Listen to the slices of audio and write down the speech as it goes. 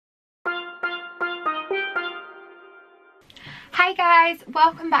Hi guys,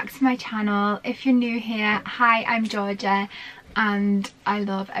 welcome back to my channel. If you're new here, hi, I'm Georgia and I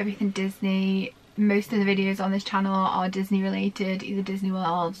love everything Disney. Most of the videos on this channel are Disney related, either Disney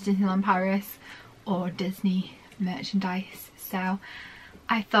World, Disneyland Paris or Disney merchandise. So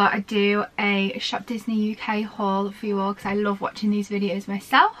I thought I'd do a Shop Disney UK haul for you all because I love watching these videos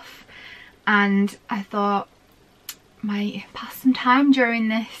myself, and I thought might pass some time during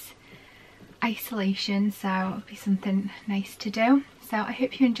this isolation, so it'll be something nice to do. So I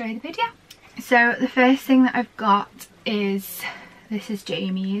hope you enjoy the video. So the first thing that I've got is, this is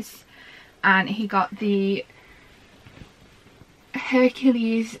Jamie's, and he got the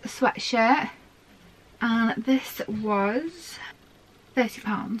Hercules sweatshirt and this was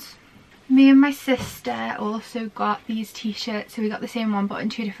 £30. Me and my sister also got these t-shirts, so we got the same one but in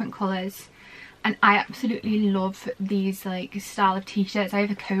two different colours. And I absolutely love these like style of t-shirts. I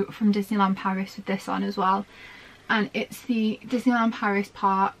have a coat from Disneyland Paris with this on as well. And it's the Disneyland Paris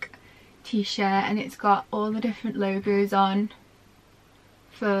Park t-shirt and it's got all the different logos on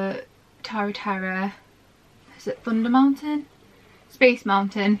for Tara Terra. Is it Thunder Mountain? Space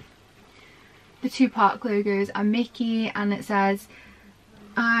Mountain. The two park logos and Mickey, and it says,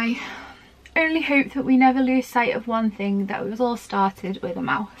 "I only hope that we never lose sight of one thing, that it was all started with a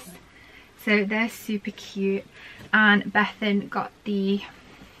mouse." So they're super cute. And Bethan got the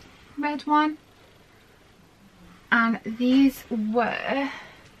red one. And these were,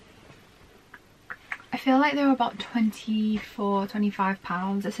 I feel like they were about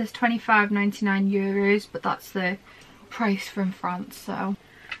 £24–25. It says €25.99, but that's the price from France. So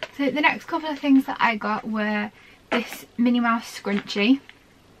the next couple of things that I got were this Minnie Mouse scrunchie.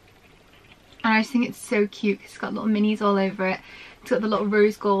 And I just think it's so cute because it's got little minis all over it. It's got the little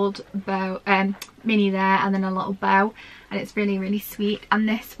rose gold bow, mini there, and then a little bow, and it's really, really sweet. And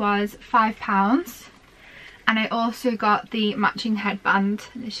this was £5. And I also got the matching headband.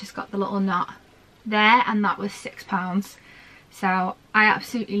 It's just got the little knot there, and that was £6. So I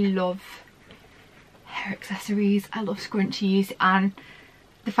absolutely love hair accessories. I love scrunchies, and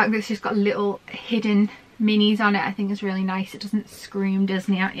the fact that it's just got little hidden minis on it I think is really nice. It doesn't scream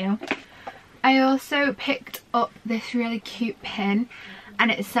Disney at you. I also picked up this really cute pin, and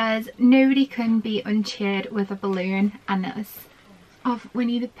it says "Nobody can be uncheered with a balloon," and it's of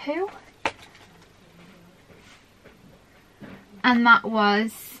Winnie the Pooh. And that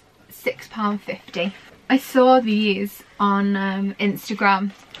was £6.50. I saw these on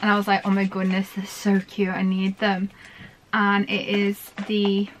Instagram and I was like, oh my goodness, they're so cute, I need them. And it's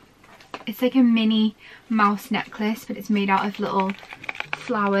like a mini mouse necklace, but it's made out of little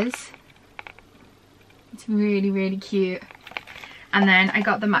flowers. It's really, really cute. And then I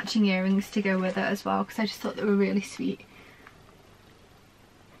got the matching earrings to go with it as well because I just thought they were really sweet.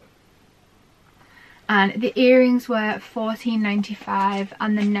 And the earrings were $14.95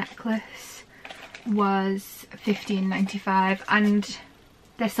 and the necklace was $15.95, and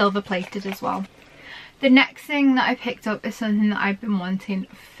they're silver plated as well. The next thing that I picked up is something that I've been wanting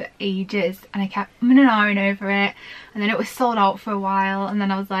for ages, and I kept umming and ahhing over it, and then it was sold out for a while, and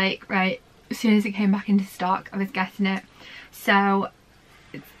then I was like, right, as soon as it came back into stock I was getting it. So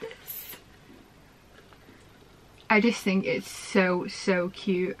it's this. I just think it's so, so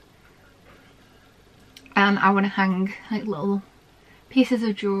cute, and I want to hang like little pieces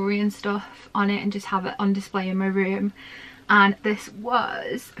of jewellery and stuff on it and just have it on display in my room. And this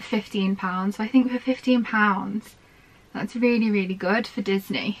was £15, so I think for £15 that's really, really good for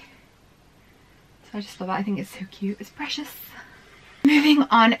Disney. So I just love it. I think it's so cute, it's precious. Moving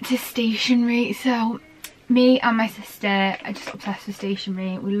on to stationery. So me and my sister are just obsessed with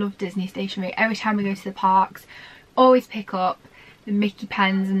stationery. We love Disney stationery. Every time we go to the parks, always pick up the Mickey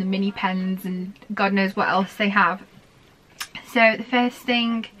pens and the Minnie pens and God knows what else they have. So the first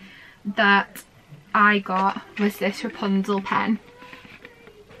thing that I got was this Rapunzel pen.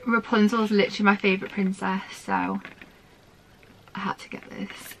 Rapunzel is literally my favourite princess, so I had to get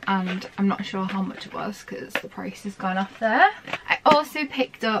this, and I'm not sure how much it was because the price has gone off there. I also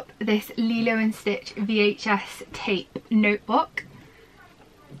picked up this Lilo and Stitch VHS tape notebook,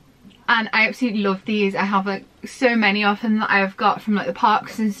 and I absolutely love these. I have like so many of them that I've got from like the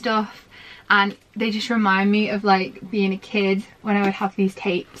parks and stuff, and they just remind me of like being a kid when I would have these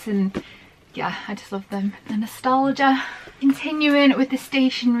tapes, and yeah, I just love them. The nostalgia. Continuing with the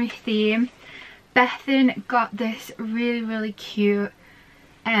stationery theme, Bethan got this really, really cute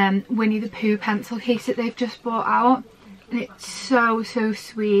Winnie the Pooh pencil case that they've just brought out, and it's so, so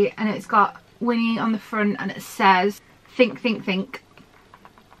sweet, and it's got Winnie on the front and it says "Think, think, think,"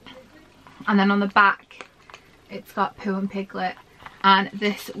 and then on the back it's got Pooh and Piglet, and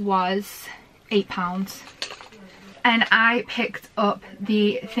this was £8. and I picked up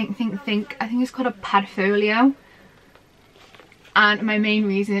the Think, I think it's called a Padfolio. And my main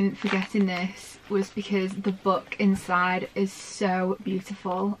reason for getting this was because the book inside is so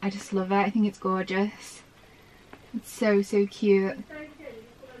beautiful. I just love it. I think it's gorgeous. It's so, so cute.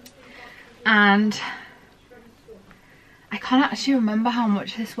 And I can't actually remember how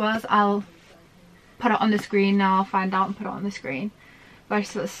much this was. I'll put it on the screen now. I'll find out and put it on the screen. But I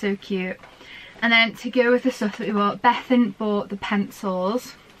just thought it was so cute. And then to go with the stuff that we bought, Bethan bought the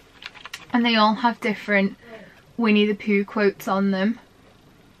pencils. And they all have different Winnie the Pooh quotes on them.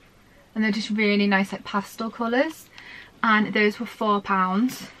 And they're just really nice, like pastel colours. And those were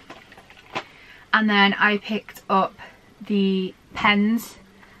 £4. And then I picked up the pens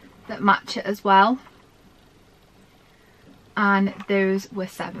that match it as well. And those were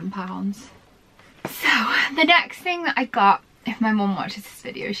 £7. So the next thing that I got, if my mum watches this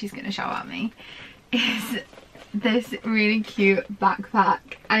video, she's going to shout at me, is this really cute backpack.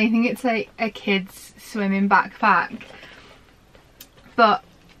 And I think it's like a kid's swimming backpack. But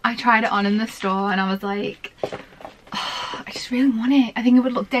I tried it on in the store and I was like, oh, I just really want it. I think it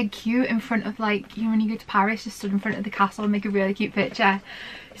would look dead cute in front of, like, you know, when you go to Paris, just stood in front of the castle and make a really cute picture.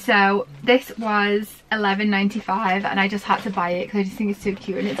 So this was £11.95 and I just had to buy it because I just think it's so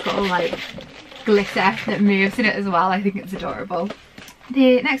cute, and it's got all like glitter that moves in it as well. I think it's adorable.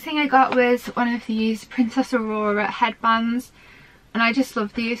 The next thing I got was one of these Princess Aurora headbands, and I just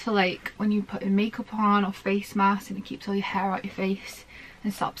love these for like when you put makeup on or face masks, and it keeps all your hair out your face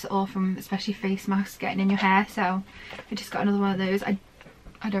and stops it all from, especially face masks, getting in your hair. So I just got another one of those. I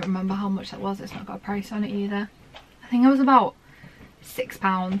don't remember how much that was. It's not got a price on it either. I think it was about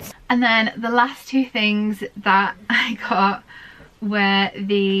 £6. And then the last two things that I got were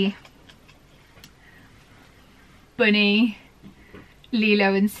the bunny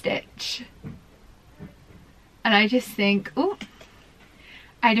Lilo and Stitch, and I just think, oh,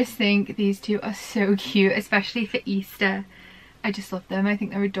 I just think these two are so cute, especially for Easter. I just love them. I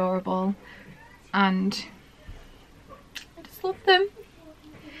think they're adorable and I just love them.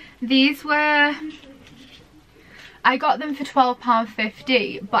 These were, I got them for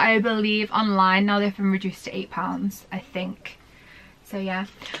 £12.50, but I believe online now they've been reduced to £8, I think. So yeah,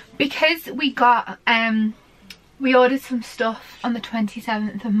 because we got we ordered some stuff on the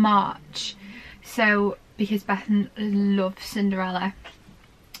 27th of March, so because Bethan loves Cinderella,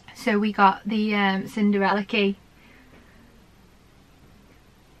 so we got the Cinderella key.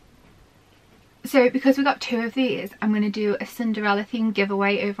 So because we got 2 of these, I'm going to do a Cinderella themed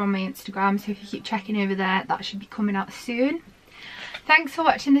giveaway over on my Instagram, so if you keep checking over there, that should be coming out soon. Thanks for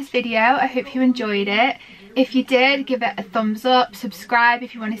watching this video. I hope you enjoyed it. If you did, give it a thumbs up, subscribe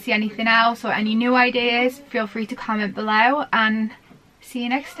if you want to see anything else or any new ideas. Feel free to comment below, and see you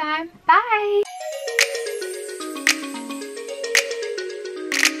next time. Bye!